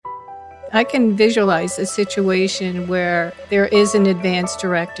I can visualize a situation where there is an advance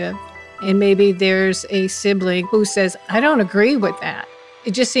directive and maybe there's a sibling who says, I don't agree with that.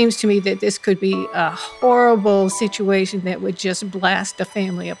 It just seems to me that this could be a horrible situation that would just blast a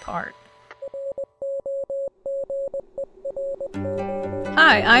family apart.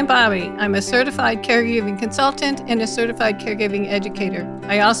 Hi, I'm Bobby. I'm a certified caregiving consultant and a certified caregiving educator.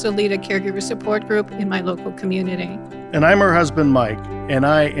 I also lead a caregiver support group in my local community. And I'm her husband, Mike, and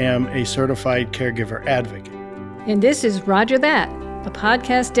I am a certified caregiver advocate. And this is Roger That, a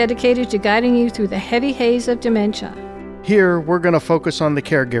podcast dedicated to guiding you through the heavy haze of dementia. Here, we're going to focus on the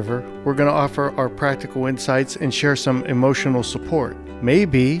caregiver. We're going to offer our practical insights and share some emotional support.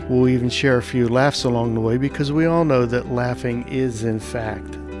 Maybe we'll even share a few laughs along the way because we all know that laughing is, in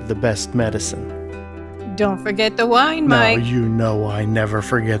fact, the best medicine. Don't forget the wine, Mike. Now, you know I never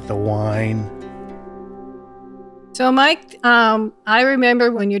forget the wine. So, Mike, I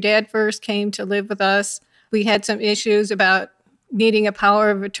remember when your dad first came to live with us, we had some issues about needing a power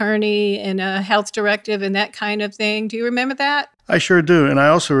of attorney and a health directive and that kind of thing. Do you remember that? I sure do. And I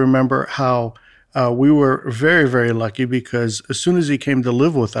also remember how we were very, very lucky because as soon as he came to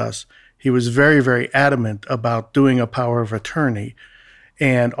live with us, he was very, very adamant about doing a power of attorney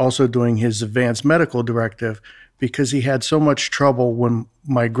and also doing his advanced medical directive because he had so much trouble when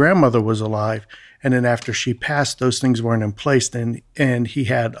my grandmother was alive. And then after she passed, those things weren't in place, and he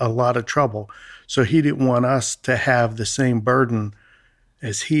had a lot of trouble. So he didn't want us to have the same burden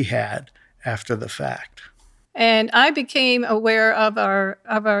as he had after the fact. And I became aware of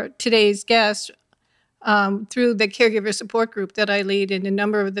our today's guest through the caregiver support group that I lead, and a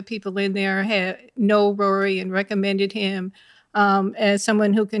number of the people in there know Rory and recommended him as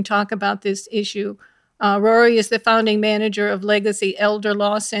someone who can talk about this issue. Rory is the founding manager of Legacy Elder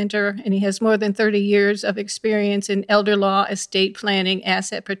Law Center, and he has more than 30 years of experience in elder law, estate planning,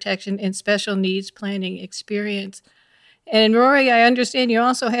 asset protection, and special needs planning experience. And Rory, I understand you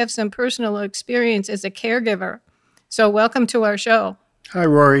also have some personal experience as a caregiver. So welcome to our show. Hi,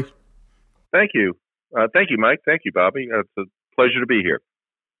 Rory. Thank you. Thank you, Mike. Thank you, Bobby. It's a pleasure to be here.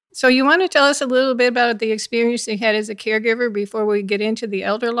 So you want to tell us a little bit about the experience you had as a caregiver before we get into the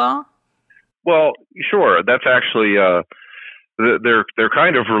elder law? Well, sure. That's actually, they're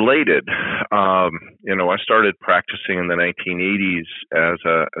kind of related. I started practicing in the 1980s as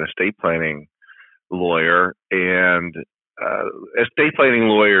an estate planning lawyer, and estate planning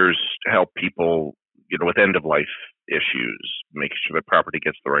lawyers help people, with end-of-life issues, making sure the property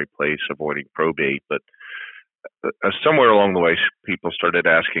gets the right place, avoiding probate. But somewhere along the way, people started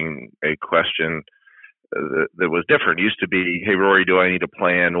asking a question that was different. It used to be, hey, Rory, do I need a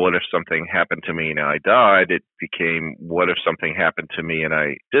plan? What if something happened to me and I died? It became, what if something happened to me and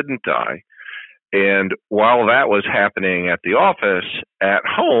I didn't die? And while that was happening at the office, at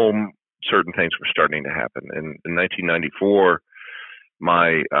home, certain things were starting to happen. And in 1994,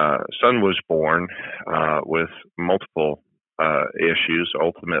 my son was born with multiple issues.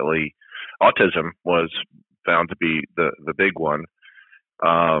 Ultimately, autism was found to be the big one.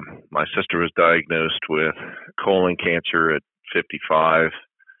 My sister was diagnosed with colon cancer at 55.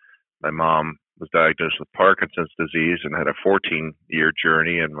 My mom was diagnosed with Parkinson's disease and had a 14-year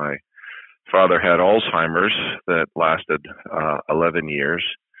journey. And my father had Alzheimer's that lasted 11 years.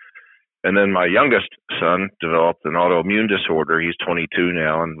 And then my youngest son developed an autoimmune disorder. He's 22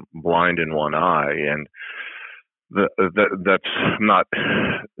 now and blind in one eye. And that's not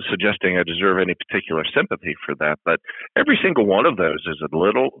suggesting I deserve any particular sympathy for that, but every single one of those is a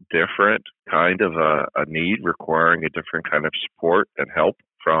little different kind of a need requiring a different kind of support and help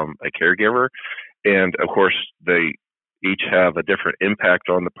from a caregiver. And of course, they each have a different impact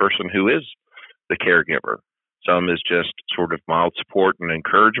on the person who is the caregiver. Some is just sort of mild support and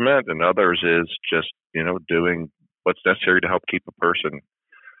encouragement, and others is just, doing what's necessary to help keep a person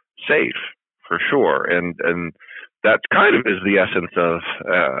safe. For sure. And that kind of is the essence of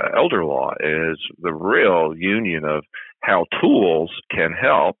elder law, is the real union of how tools can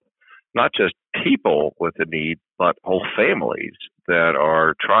help not just people with a need, but whole families that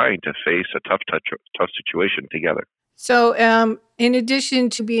are trying to face a tough situation together. So in addition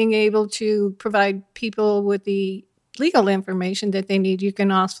to being able to provide people with the legal information that they need, you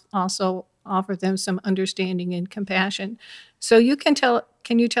can also offer them some understanding and compassion. So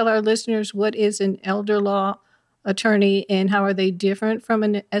can you tell our listeners what is an elder law attorney and how are they different from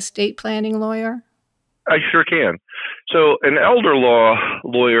an estate planning lawyer? I sure can. So an elder law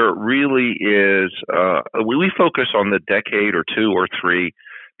lawyer really is, we focus on the decade or two or three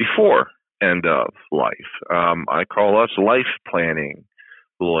before end of life. I call us life planning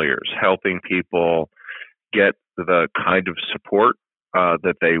lawyers, helping people get the kind of support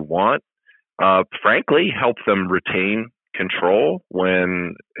that they want frankly, help them retain control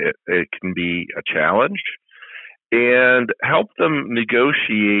when it can be a challenge, and help them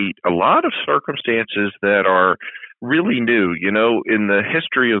negotiate a lot of circumstances that are really new. In the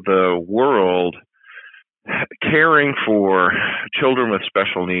history of the world, caring for children with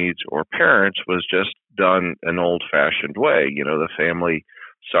special needs or parents was just done an old-fashioned way. The family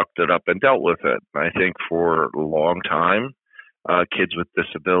sucked it up and dealt with it. I think for a long time, kids with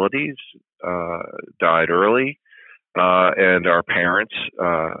disabilities died early, and our parents,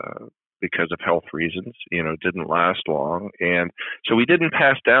 because of health reasons, didn't last long. And so we didn't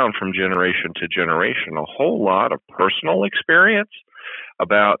pass down from generation to generation a whole lot of personal experience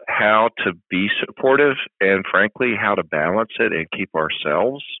about how to be supportive and, frankly, how to balance it and keep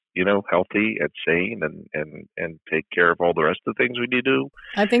ourselves, healthy and sane, and take care of all the rest of the things we need to do.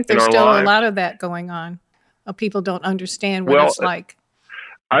 I think there's still a lot of that going on. People don't understand what it's like.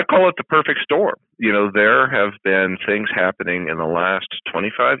 I call it the perfect storm. There have been things happening in the last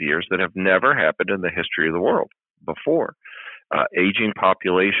 25 years that have never happened in the history of the world before. Aging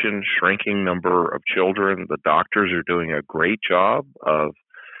population, shrinking number of children. The doctors are doing a great job of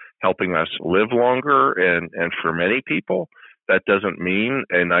helping us live longer. And for many people, that doesn't mean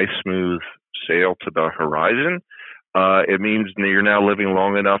a nice, smooth sail to the horizon. It means you're now living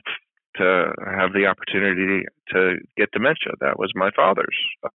long enough to have the opportunity to get dementia. That was my father's,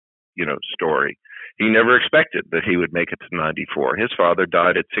 story. He never expected that he would make it to 94. His father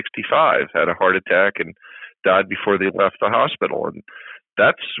died at 65, had a heart attack, and died before they left the hospital. And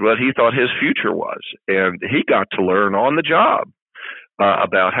that's what he thought his future was. And he got to learn on the job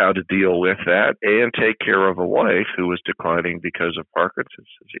about how to deal with that and take care of a wife who was declining because of Parkinson's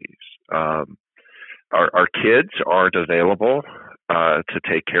disease. Our kids aren't available to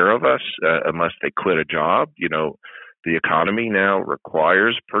take care of us unless they quit a job. The economy now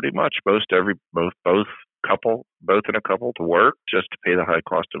requires pretty much both in a couple to work just to pay the high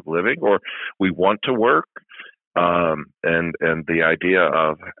cost of living, or we want to work. And the idea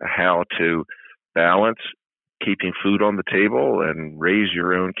of how to balance keeping food on the table and raise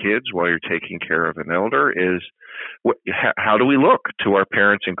your own kids while you're taking care of an elder is how do we look to our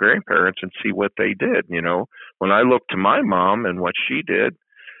parents and grandparents and see what they did? When I look to my mom and what she did,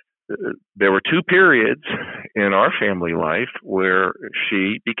 there were two periods in our family life where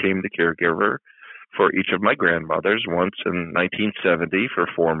she became the caregiver for each of my grandmothers. Once in 1970 for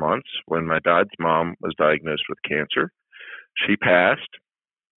 4 months when my dad's mom was diagnosed with cancer. She passed,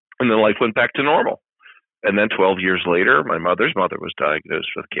 and then life went back to normal. And then 12 years later, my mother's mother was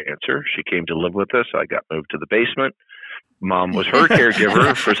diagnosed with cancer. She came to live with us. I got moved to the basement. Mom was her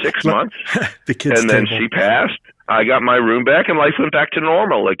caregiver for 6 months. And then she passed. I got my room back, and life went back to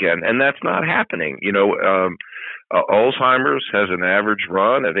normal again. And that's not happening. Alzheimer's has an average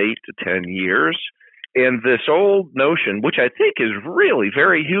run of 8 to 10 years. And this old notion, which I think is really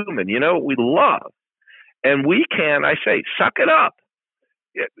very human, we love. And we can, I say, suck it up.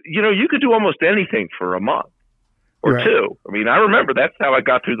 You could do almost anything for a month or two. I mean, I remember that's how I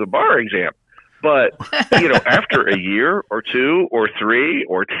got through the bar exam. But, after a year or two or three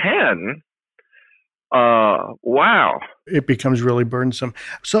or 10, wow. It becomes really burdensome.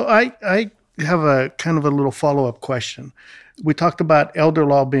 So I have a kind of a little follow-up question. We talked about elder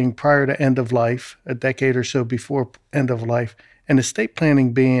law being prior to end of life, a decade or so before end of life, and estate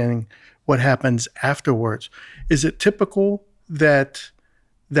planning being what happens afterwards. Is it typical that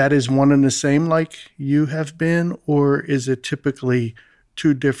is one and the same like you have been, or is it typically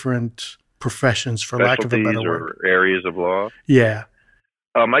two different professions, for lack of a better word? Or areas of law? Yeah.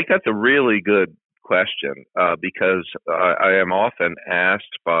 Mike, that's a really good question because I am often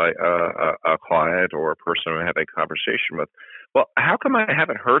asked by a client or a person I'm having a conversation with, well, how come I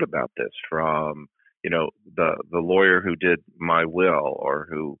haven't heard about this from, the lawyer who did my will or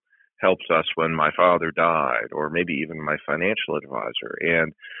who helps us when my father died, or maybe even my financial advisor?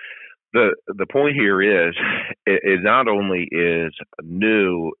 And the point here is it not only is a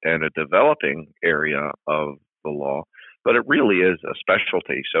new and a developing area of the law, but it really is a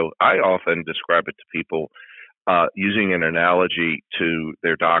specialty. So I often describe it to people using an analogy to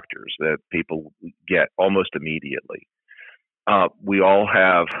their doctors that people get almost immediately. We all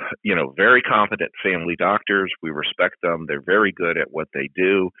have, very competent family doctors. We respect them. They're very good at what they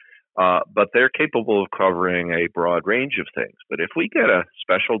do. But they're capable of covering a broad range of things. But if we get a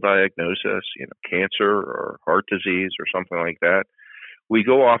special diagnosis, cancer or heart disease or something like that, we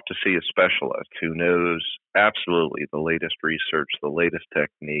go off to see a specialist who knows absolutely the latest research, the latest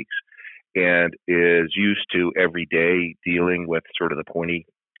techniques, and is used to every day dealing with sort of the pointy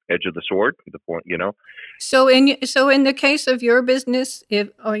edge of the sword, the point, So in the case of your business,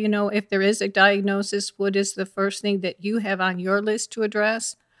 if there is a diagnosis, what is the first thing that you have on your list to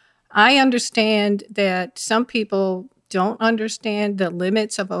address? I understand that some people don't understand the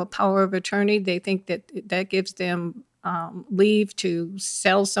limits of a power of attorney. They think that gives them leave to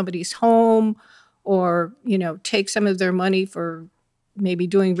sell somebody's home, or take some of their money for maybe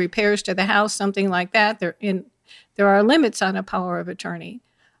doing repairs to the house, something like that. There are limits on a power of attorney.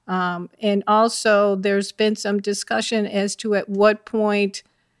 And also, there's been some discussion as to at what point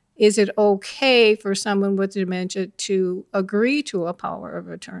is it okay for someone with dementia to agree to a power of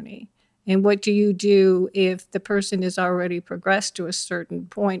attorney? And what do you do if the person is already progressed to a certain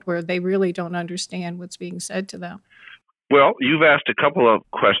point where they really don't understand what's being said to them? Well, you've asked a couple of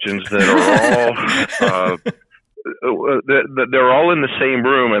questions that are all they're all in the same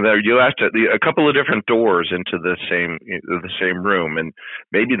room, and you asked a couple of different doors into the same room, and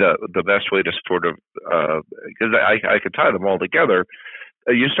maybe the best way to sort of because I could tie them all together.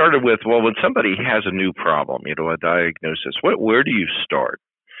 You started with, well, when somebody has a new problem, a diagnosis, where do you start?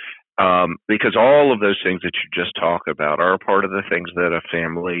 Because all of those things that you just talk about are a part of the things that a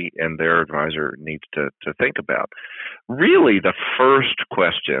family and their advisor needs to think about. Really, the first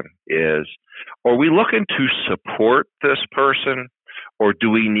question is, are we looking to support this person, or do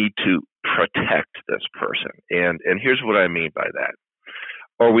we need to protect this person? And here's what I mean by that.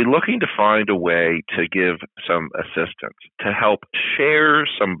 Are we looking to find a way to give some assistance to help share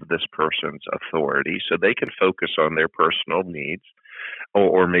some of this person's authority so they can focus on their personal needs,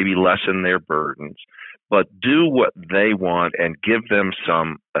 or maybe lessen their burdens, but do what they want and give them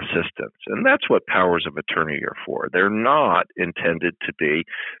some assistance? And that's what powers of attorney are for. They're not intended to be,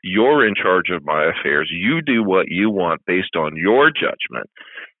 you're in charge of my affairs, you do what you want based on your judgment.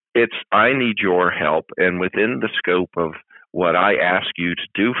 It's, I need your help, and within the scope of what I ask you to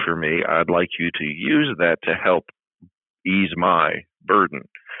do for me, I'd like you to use that to help ease my burden.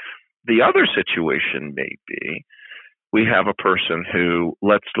 The other situation may be, we have a person who,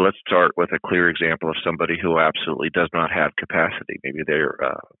 let's start with a clear example of somebody who absolutely does not have capacity. Maybe they're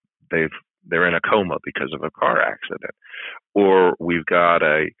in a coma because of a car accident, or we've got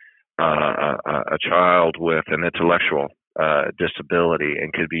a child with an intellectual disability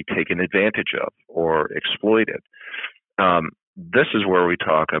and could be taken advantage of or exploited. This is where we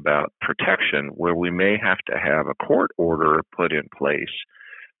talk about protection, where we may have to have a court order put in place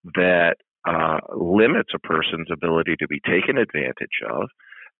that limits a person's ability to be taken advantage of,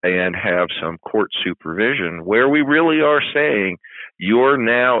 and have some court supervision where we really are saying you're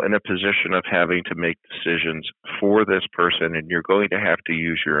now in a position of having to make decisions for this person, and you're going to have to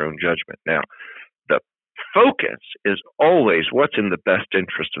use your own judgment. Now, the focus is always what's in the best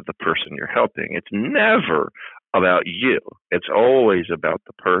interest of the person you're helping. It's never about you. It's always about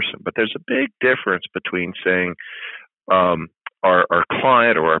the person. But there's a big difference between saying our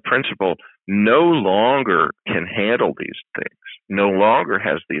client or our principal no longer can handle these things, no longer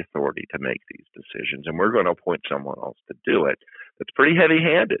has the authority to make these decisions, and we're going to appoint someone else to do it. That's pretty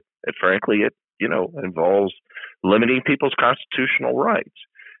heavy-handed. And frankly, it involves limiting people's constitutional rights.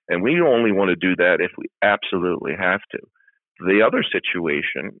 And we only want to do that if we absolutely have to. The other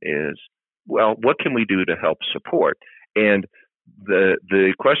situation is, well, what can we do to help support? And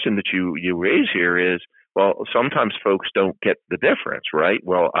the question that you raise here is, well, sometimes folks don't get the difference, right?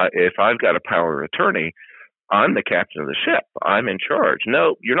 Well, if I've got a power of attorney, I'm the captain of the ship. I'm in charge.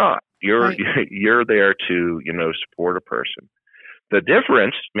 No, you're not. You're there to, support a person. The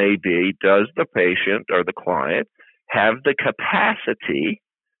difference may be, does the patient or the client have the capacity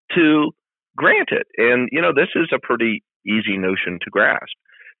to grant it? And, this is a pretty easy notion to grasp.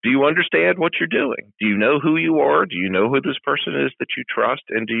 Do you understand what you're doing? Do you know who you are? Do you know who this person is that you trust?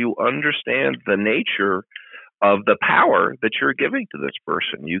 And do you understand the nature of the power that you're giving to this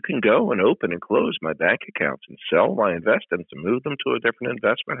person? You can go and open and close my bank accounts and sell my investments and move them to a different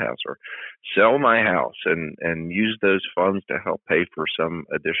investment house, or sell my house and use those funds to help pay for some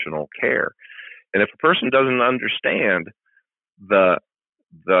additional care. And if a person doesn't understand the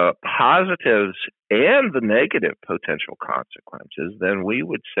positives and the negative potential consequences, then we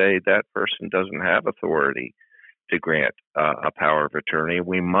would say that person doesn't have authority to grant a power of attorney.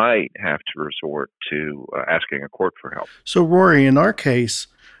 We might have to resort to asking a court for help. So, Rory, in our case,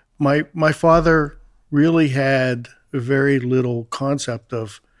 my father really had very little concept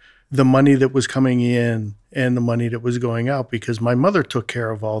of the money that was coming in and the money that was going out, because my mother took care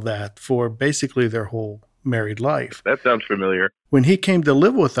of all that for basically their whole married life. That sounds familiar. When he came to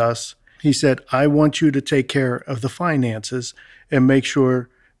live with us, he said, I want you to take care of the finances and make sure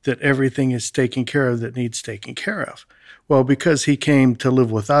that everything is taken care of that needs taken care of. Well, because he came to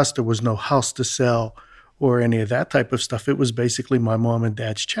live with us, there was no house to sell or any of that type of stuff. It was basically my mom and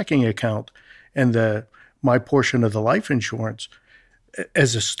dad's checking account and my portion of the life insurance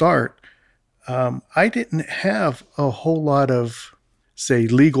as a start. I didn't have a whole lot of, say,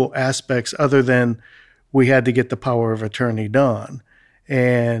 legal aspects other than we had to get the power of attorney done.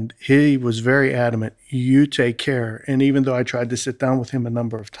 And he was very adamant, you take care. And even though I tried to sit down with him a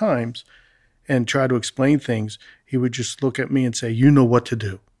number of times and try to explain things, he would just look at me and say, you know what to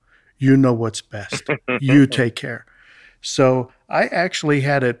do. You know what's best. You take care. So I actually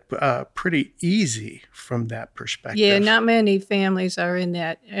had it pretty easy from that perspective. Yeah, not many families are in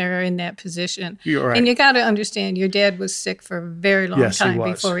that position. You're right. And you got to understand, your dad was sick for a very long time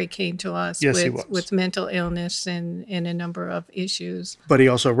before he came to us with mental illness and a number of issues. But he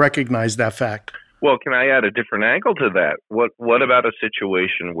also recognized that fact. Well, can I add a different angle to that? What about a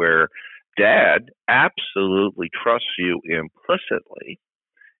situation where Dad absolutely trusts you implicitly,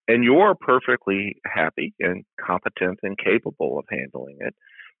 and you're perfectly happy and competent and capable of handling it,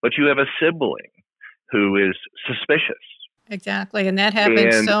 but you have a sibling who is suspicious? Exactly, and that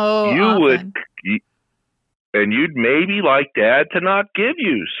happens so often. And you'd maybe like Dad to not give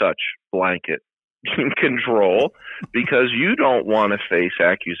you such blanket control because you don't want to face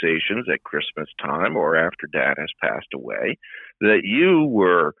accusations at Christmas time or after Dad has passed away that you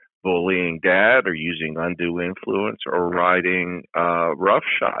were bullying Dad or using undue influence or riding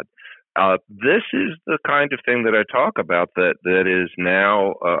roughshod. This is the kind of thing that I talk about that is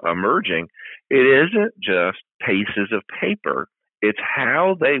now emerging. It isn't just pieces of paper. It's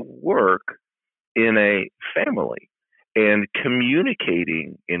how they work in a family. And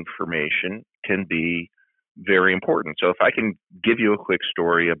communicating information can be very important. So if I can give you a quick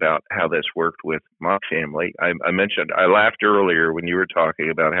story about how this worked with my family. I laughed earlier when you were talking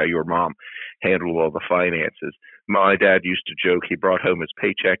about how your mom handled all the finances. My dad used to joke he brought home his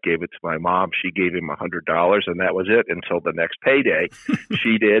paycheck, gave it to my mom. She gave him $100, and that was it until the next payday.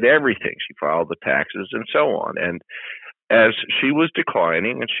 She did everything. She filed the taxes and so on. And as she was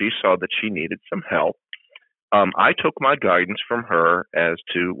declining and she saw that she needed some help, I took my guidance from her as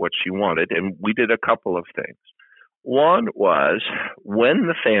to what she wanted, and we did a couple of things. One was when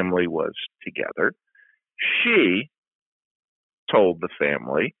the family was together, she told the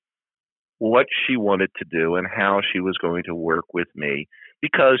family what she wanted to do and how she was going to work with me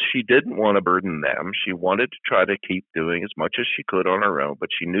because she didn't want to burden them. She wanted to try to keep doing as much as she could on her own, but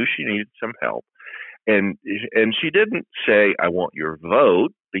she knew she needed some help. And she didn't say, I want your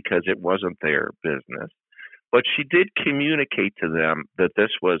vote, because it wasn't their business. But she did communicate to them that this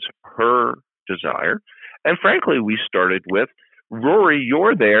was her desire. And frankly, we started with, Rory,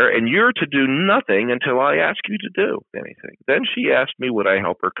 you're there and you're to do nothing until I ask you to do anything. Then she asked me, would I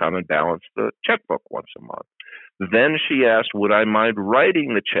help her come and balance the checkbook once a month? Then she asked, would I mind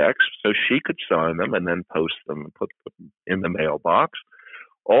writing the checks so she could sign them and then post them and put them in the mailbox?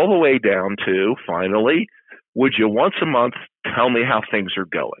 All the way down to, finally, would you once a month tell me how things are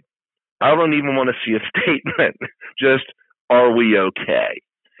going? I don't even want to see a statement. Just, are we okay?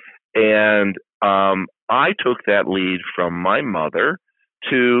 And I took that lead from my mother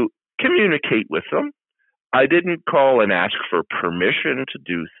to communicate with them. I didn't call and ask for permission to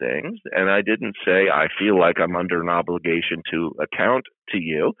do things. And I didn't say, I feel like I'm under an obligation to account to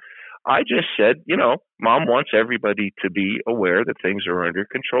you. I just said, Mom wants everybody to be aware that things are under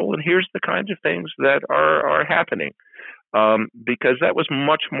control. And here's the kinds of things that are happening. Because that was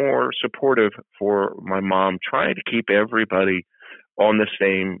much more supportive for my mom, trying to keep everybody on the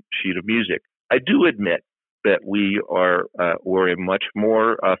same sheet of music. I do admit that we're a much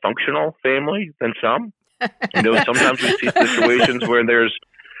more functional family than some. Sometimes we see situations where there's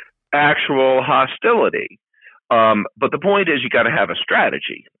actual hostility. But the point is, you got to have a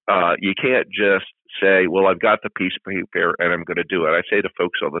strategy. You can't just say, well, I've got the piece of paper and I'm going to do it. I say to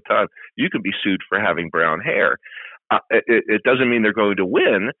folks all the time, you can be sued for having brown hair. It doesn't mean they're going to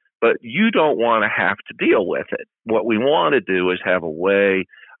win, but you don't want to have to deal with it. What we want to do is have a way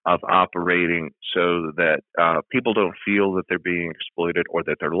of operating so that people don't feel that they're being exploited or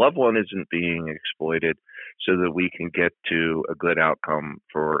that their loved one isn't being exploited, so that we can get to a good outcome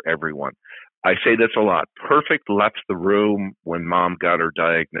for everyone. I say this a lot. Perfect left the room when Mom got her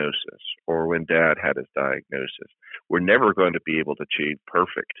diagnosis or when Dad had his diagnosis. We're never going to be able to achieve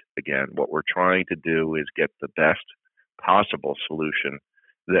perfect again. What we're trying to do is get the best possible solution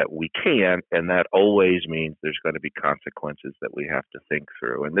that we can, and that always means there's going to be consequences that we have to think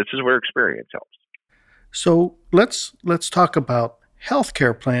through. And this is where experience helps. So let's talk about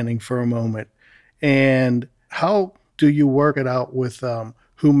healthcare planning for a moment. And how do you work it out with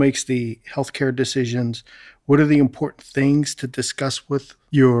who makes the healthcare decisions What are the important things to discuss with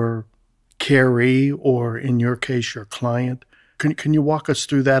your caree, or in your case, your client? Can you walk us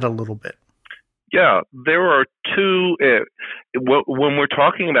through that a little bit? Yeah, there are two. When we're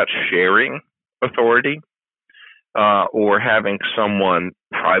talking about sharing authority or having someone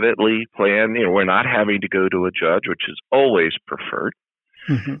privately plan, we're not having to go to a judge, which is always preferred.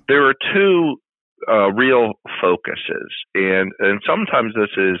 Mm-hmm. There are two real focuses, and sometimes this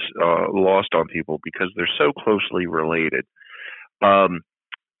is lost on people because they're so closely related.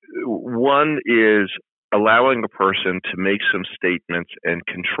 One is allowing a person to make some statements and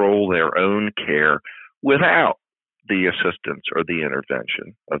control their own care without the assistance or the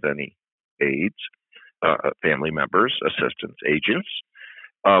intervention of any aides, family members, assistants, agents.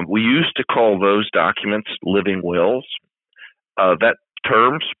 We used to call those documents living wills. That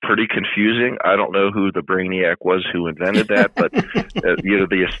term's pretty confusing. I don't know who the brainiac was who invented that, but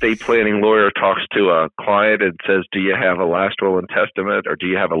the estate planning lawyer talks to a client and says, do you have a last will and testament, or do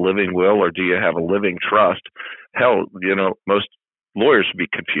you have a living will, or do you have a living trust? Hell, most lawyers would be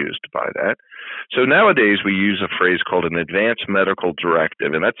confused by that. So nowadays we use a phrase called an advance medical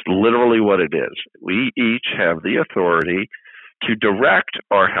directive, and that's literally what it is. We each have the authority to direct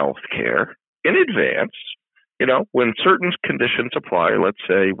our health care in advance. When certain conditions apply, let's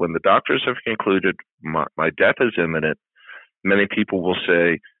say when the doctors have concluded my death is imminent, many people will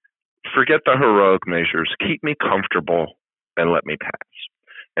say, forget the heroic measures, keep me comfortable and let me pass.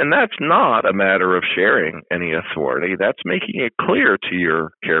 And that's not a matter of sharing any authority. That's making it clear to your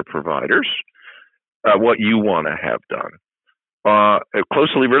care providers what you want to have done.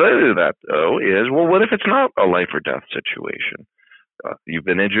 Closely related to that, though, is, well, what if it's not a life or death situation? You've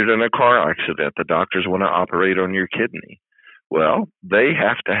been injured in a car accident. The doctors want to operate on your kidney. Well, they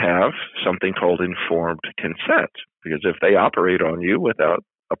have to have something called informed consent, because if they operate on you without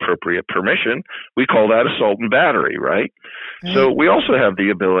appropriate permission, we call that assault and battery, right? So we also have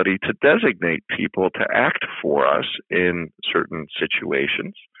the ability to designate people to act for us in certain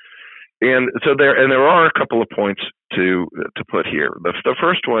situations. And so there are a couple of points to put here. The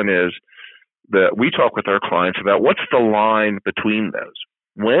first one is that we talk with our clients about what's the line between those.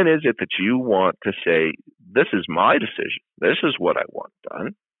 When is it that you want to say, this is my decision, this is what I want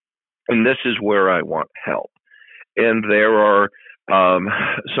done, and this is where I want help? And there are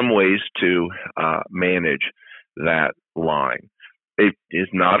some ways to manage that line. It is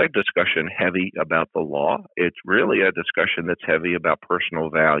not a discussion heavy about the law. It's really a discussion that's heavy about personal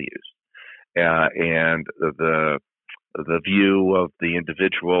values and the view of the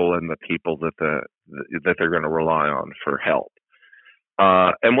individual and the people that they're going to rely on for help.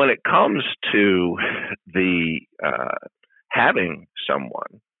 And when it comes to the having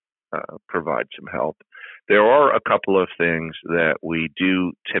someone provide some help, there are a couple of things that we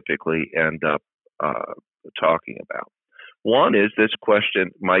do typically end up talking about. One is this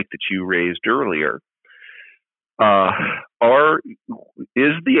question, Mike, that you raised earlier.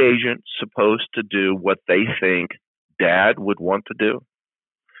 Is the agent supposed to do what they think Dad would want to do?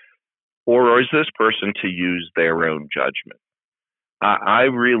 Or is this person to use their own judgment? I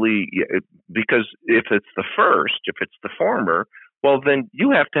really, because if it's the first, if it's the former, well, then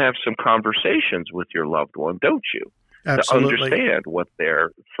you have to have some conversations with your loved one, don't you? Absolutely. To understand what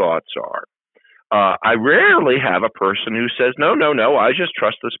their thoughts are. I rarely have a person who says, no, I just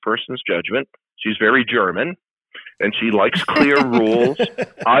trust this person's judgment. She's very German, and she likes clear rules.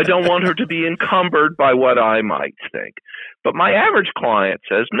 I don't want her to be encumbered by what I might think. But my average client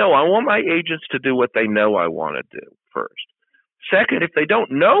says, no, I want my agents to do what they know I want to do first. Second, if they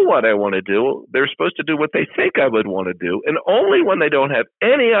don't know what I want to do, they're supposed to do what they think I would want to do. And only when they don't have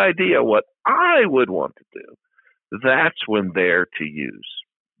any idea what I would want to do, that's when they're to use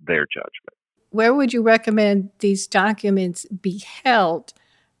their judgment. Where would you recommend these documents be held?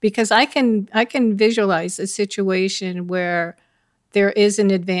 Because I can visualize a situation where there is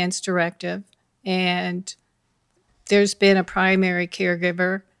an advance directive and there's been a primary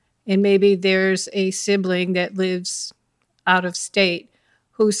caregiver, and maybe there's a sibling that lives out of state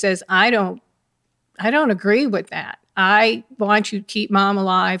who says, I don't agree with that. I want you to keep mom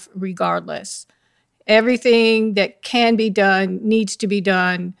alive regardless. Everything that can be done needs to be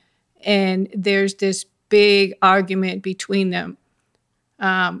done. And there's this big argument between them.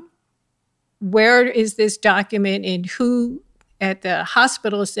 Where is this document, and who at the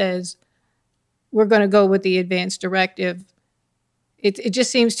hospital says, we're going to go with the advance directive? It just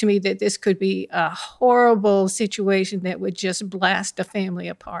seems to me that this could be a horrible situation that would just blast a family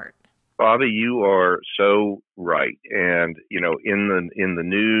apart. Bobby, you are so right. And, in the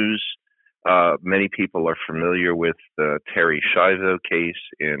news, many people are familiar with the Terry Schiavo case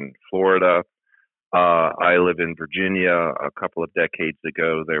in Florida. I live in Virginia. A couple of decades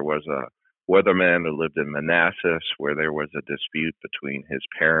ago, there was a weatherman who lived in Manassas where there was a dispute between his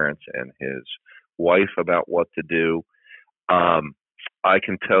parents and his wife about what to do. Um, I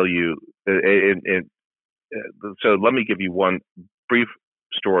can tell you, so let me give you one brief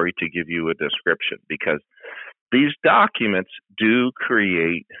story to give you a description, because these documents do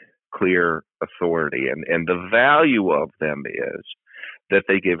create clear authority, and the value of them is that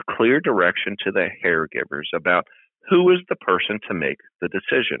they give clear direction to the caregivers about who is the person to make the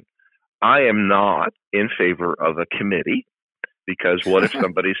decision. I am not in favor of a committee, because what if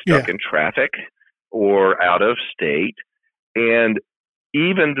somebody's stuck in traffic or out of state? And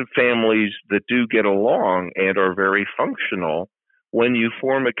even the families that do get along and are very functional, when you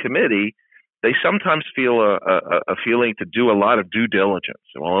form a committee, they sometimes feel a feeling to do a lot of due diligence.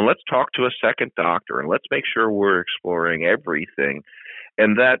 Well, and let's talk to a second doctor, and let's make sure we're exploring everything.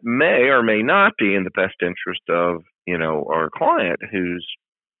 And that may or may not be in the best interest of, our client who's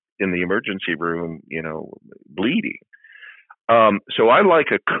in the emergency room, bleeding. So I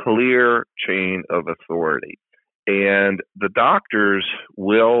like a clear chain of authority. And the doctors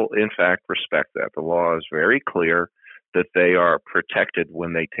will, in fact, respect that. The law is very clear that they are protected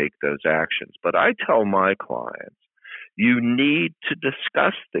when they take those actions. But I tell my clients, you need to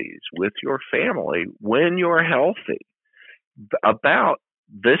discuss these with your family when you're healthy about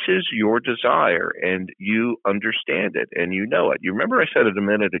this is your desire and you understand it and you know it. You remember I said it a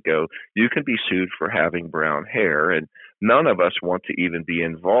minute ago, you can be sued for having brown hair, and none of us want to even be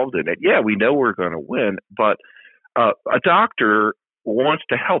involved in it. Yeah, we know we're going to win, but a doctor wants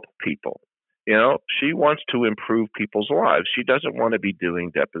to help people. She wants to improve people's lives. She doesn't want to be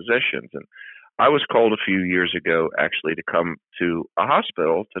doing depositions. And I was called a few years ago, actually, to come to a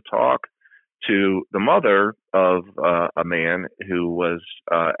hospital to talk to the mother of a man who was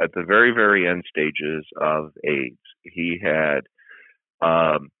at the very, very end stages of AIDS. He had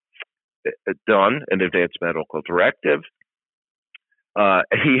done an advanced medical directive.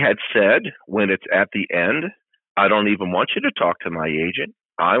 He had said, when it's at the end, I don't even want you to talk to my agent.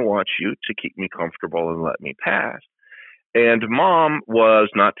 I want you to keep me comfortable and let me pass. And mom was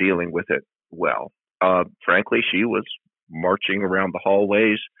not dealing with it well. Frankly, she was marching around the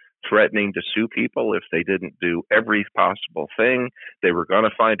hallways, threatening to sue people if they didn't do every possible thing. They were going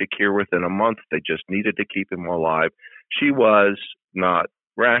to find a cure within a month. They just needed to keep him alive. She was not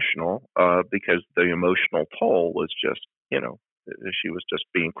rational because the emotional toll was just, she was just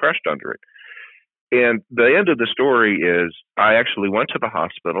being crushed under it. And the end of the story is I actually went to the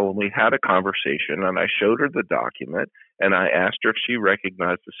hospital and we had a conversation, and I showed her the document and I asked her if she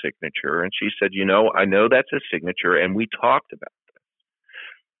recognized the signature. And she said, I know that's his signature, and we talked about it.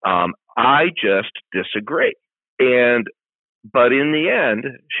 I just disagree. But in the end,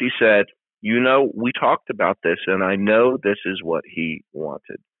 she said, we talked about this and I know this is what he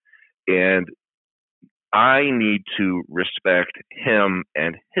wanted. And I need to respect him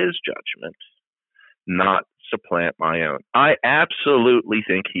and his judgment, not supplant my own. I absolutely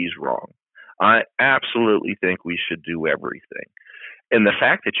think he's wrong. I absolutely think we should do everything. And the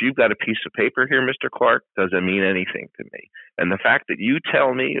fact that you've got a piece of paper here, Mr. Clark, doesn't mean anything to me. And the fact that you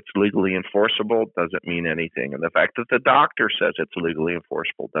tell me it's legally enforceable doesn't mean anything. And the fact that the doctor says it's legally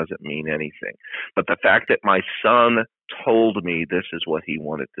enforceable doesn't mean anything. But the fact that my son told me this is what he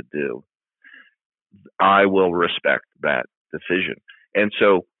wanted to do, I will respect that decision. And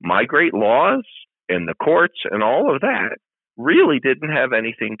so my great laws and the courts and all of that really didn't have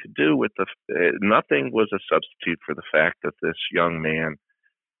anything to do with nothing was a substitute for the fact that this young man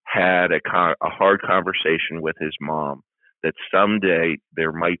had a hard conversation with his mom, that someday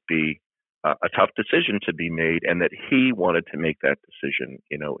there might be a tough decision to be made, and that he wanted to make that decision,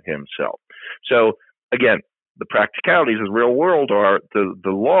 himself. So again, the practicalities of the real world are the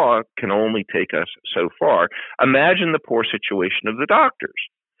law can only take us so far. Imagine the poor situation of the doctors.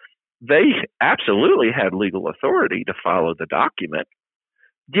 They absolutely had legal authority to follow the document,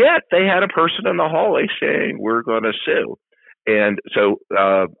 yet they had a person in the hallway saying, we're going to sue. And so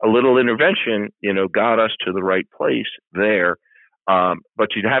a little intervention, got us to the right place there.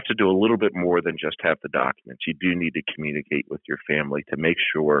 But you'd have to do a little bit more than just have the documents. You do need to communicate with your family to make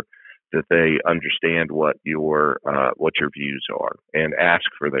sure that they understand what your views are and ask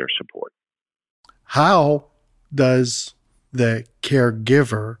for their support. How does the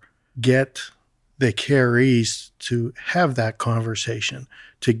caregiver get the carees to have that conversation,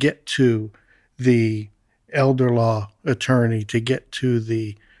 to get to the elder law attorney, to get to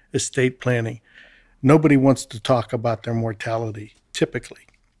the estate planning? Nobody wants to talk about their mortality, typically.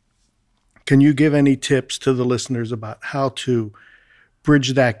 Can you give any tips to the listeners about how to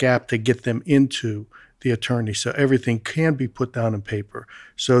bridge that gap to get them into the attorney so everything can be put down in paper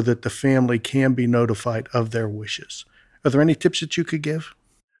so that the family can be notified of their wishes. Are there any tips that you could give?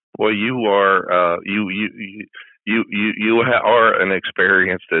 Well, you are are an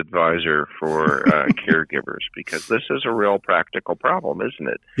experienced advisor for caregivers, because this is a real practical problem, isn't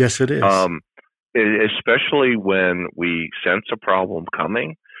it? Yes, it is. Especially when we sense a problem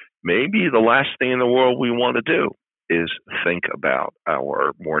coming, maybe the last thing in the world we want to do is think about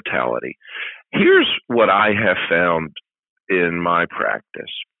our mortality. Here's what I have found in my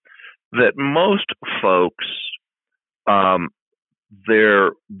practice, that most folks,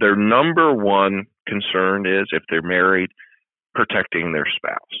 their number one concern is, if they're married, protecting their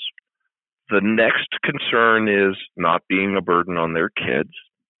spouse. The next concern is not being a burden on their kids.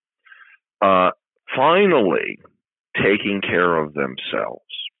 Finally, taking care of themselves.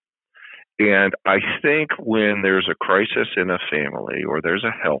 And I think when there's a crisis in a family or there's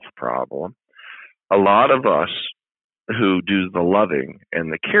a health problem, a lot of us who do the loving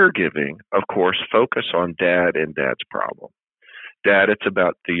and the caregiving, of course, focus on dad and dad's problem. Dad, it's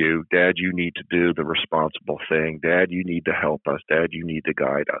about you. Dad, you need to do the responsible thing. Dad, you need to help us. Dad, you need to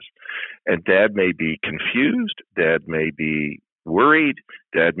guide us. And dad may be confused. Dad may be worried.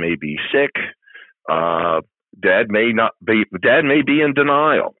 Dad may be sick. Dad may be in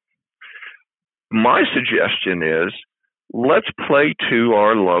denial. My suggestion is, let's play to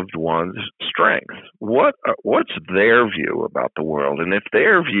our loved one's strength. What's their view about the world? And if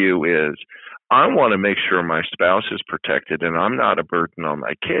their view is, I want to make sure my spouse is protected and I'm not a burden on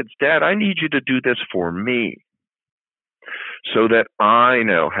my kids, Dad, I need you to do this for me so that I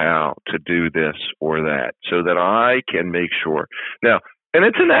know how to do this or that, so that I can make sure. Now, and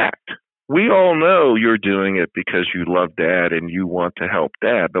it's an act. We all know you're doing it because you love dad and you want to help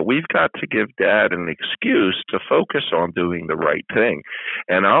dad, but we've got to give dad an excuse to focus on doing the right thing.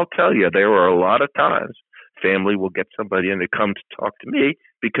 And I'll tell you, there are a lot of times family will get somebody in to come to talk to me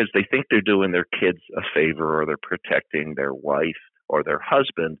because they think they're doing their kids a favor or they're protecting their wife or their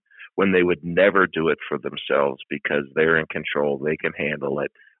husband, when they would never do it for themselves because they're in control, they can handle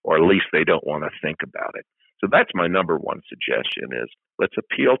it, or at least they don't want to think about it. So that's my number one suggestion, is let's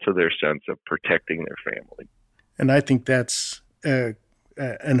appeal to their sense of protecting their family. And I think that's an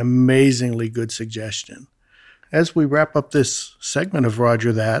amazingly good suggestion. As we wrap up this segment of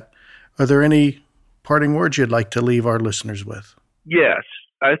Roger That, are there any parting words you'd like to leave our listeners with? Yes.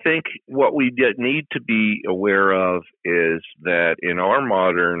 I think what we need to be aware of is that in our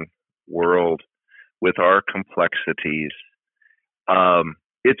modern world, with our complexities,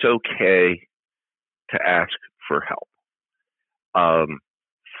 it's okay to ask for help.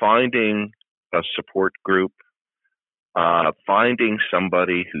 Finding a support group, finding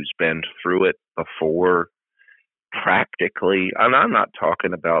somebody who's been through it before, practically, and I'm not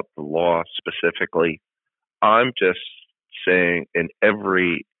talking about the law specifically, I'm just saying in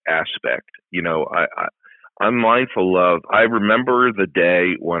every aspect. I'm mindful of, I remember the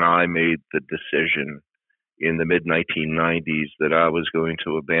day when I made the decision in the mid-1990s that I was going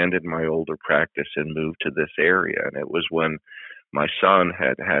to abandon my older practice and move to this area. And it was when my son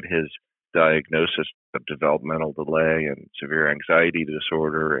had his diagnosis of developmental delay and severe anxiety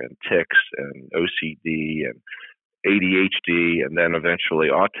disorder and tics and OCD and ADHD and then eventually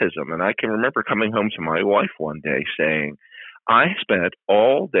autism. And I can remember coming home to my wife one day saying, I spent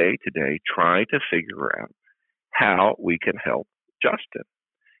all day today trying to figure out how we can help Justin.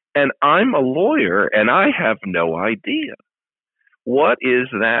 And I'm a lawyer and I have no idea. What is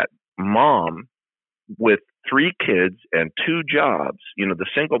that mom with 3 kids and 2 jobs, the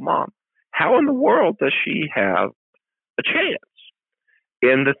single mom, how in the world does she have a chance?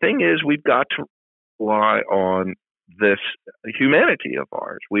 And the thing is, we've got to rely on this humanity of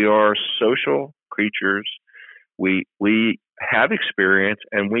ours. We are social creatures. We have experience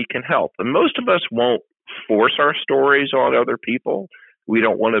and we can help. And most of us won't force our stories on other people. We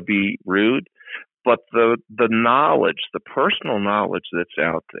don't want to be rude, but the knowledge, the personal knowledge that's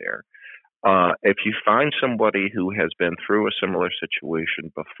out there, if you find somebody who has been through a similar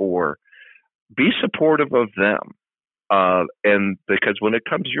situation before, be supportive of them. And because when it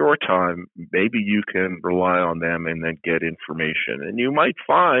comes your time, maybe you can rely on them and then get information. And you might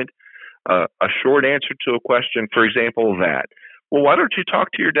find a short answer to a question, for example, well, why don't you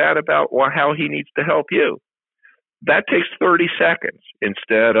talk to your dad about how he needs to help you? That takes 30 seconds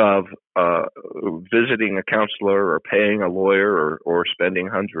instead of visiting a counselor or paying a lawyer or spending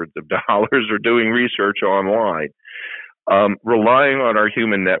hundreds of dollars or doing research online. Relying on our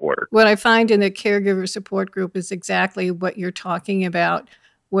human network. What I find in the caregiver support group is exactly what you're talking about.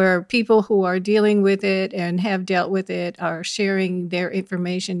 where people who are dealing with it and have dealt with it are sharing their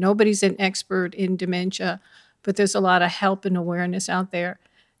information. Nobody's an expert in dementia, but there's a lot of help and awareness out there.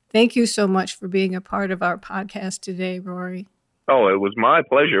 Thank you so much for being a part of our podcast today, Rory. Oh, it was my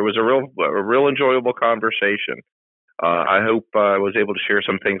pleasure. It was a real enjoyable conversation. I hope I was able to share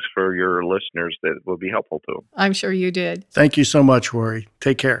some things for your listeners that will be helpful to them. I'm sure you did. Thank you so much, Rory.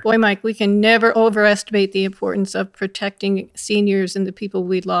 Take care. Boy, Mike, we can never overestimate the importance of protecting seniors and the people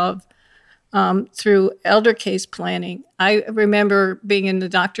we love through elder case planning. I remember being in the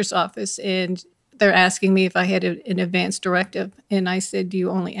doctor's office and they're asking me if I had an advance directive. And I said, do you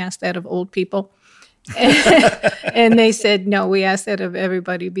only ask that of old people? And they said, no, we ask that of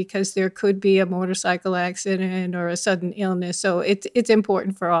everybody because there could be a motorcycle accident or a sudden illness. So it's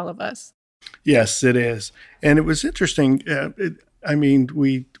important for all of us. Yes, it is. And it was interesting.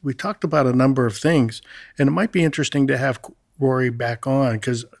 We talked about a number of things, and it might be interesting to have Rory back on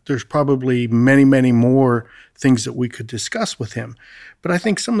because there's probably many, many more things that we could discuss with him. But I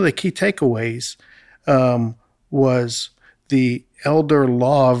think some of the key takeaways was the elder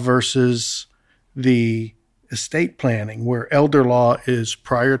law versus the estate planning, where elder law is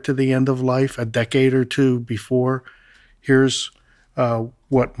prior to the end of life, a decade or two before. Here's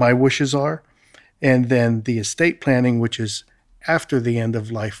what my wishes are. And then the estate planning, which is after the end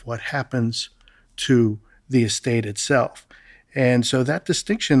of life, what happens to the estate itself. And so that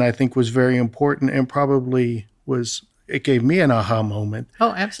distinction, I think, was very important and probably it gave me an aha moment.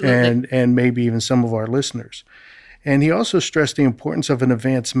 Oh, absolutely. And maybe even some of our listeners. And he also stressed the importance of an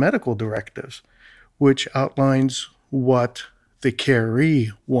advance medical directive, which outlines what the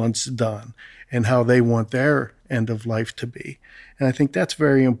caree wants done and how they want their end of life to be. And I think that's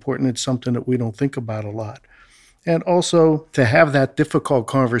very important. It's something that we don't think about a lot. And also to have that difficult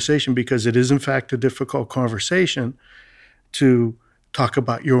conversation, because it is in fact a difficult conversation, to talk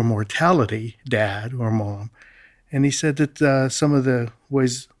about your mortality, Dad or Mom. And he said that some of the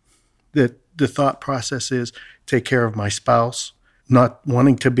ways that the thought process is take care of my spouse, not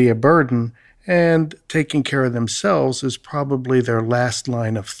wanting to be a burden, and taking care of themselves is probably their last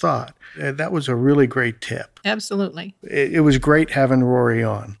line of thought. That was a really great tip. Absolutely. It was great having Rory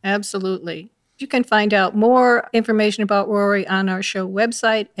on. Absolutely. You can find out more information about Rory on our show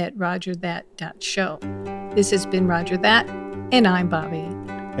website at rogerthat.show. This has been Roger That, and I'm Bobby.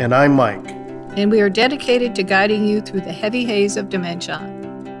 And I'm Mike. And we are dedicated to guiding you through the heavy haze of dementia.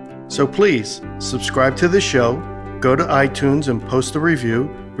 So please subscribe to the show, go to iTunes and post a review.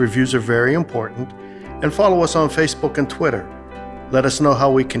 Reviews are very important. And follow us on Facebook and Twitter. Let us know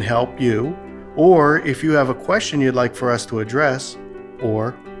how we can help you, or if you have a question you'd like for us to address,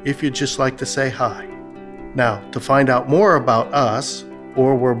 or if you'd just like to say hi. Now, to find out more about us,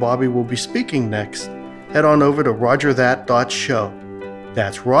 or where Bobby will be speaking next, head on over to rogerthat.show.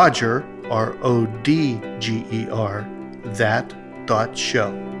 That's Roger, RODGER,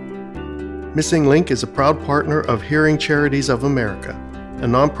 that.show. Missing Link is a proud partner of Hearing Charities of America, a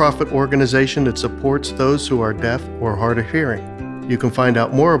nonprofit organization that supports those who are deaf or hard of hearing. You can find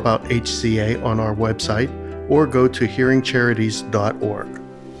out more about HCA on our website or go to hearingcharities.org.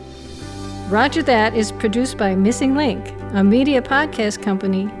 Roger That is produced by Missing Link, a media podcast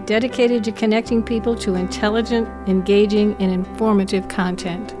company dedicated to connecting people to intelligent, engaging, and informative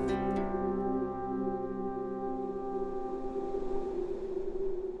content.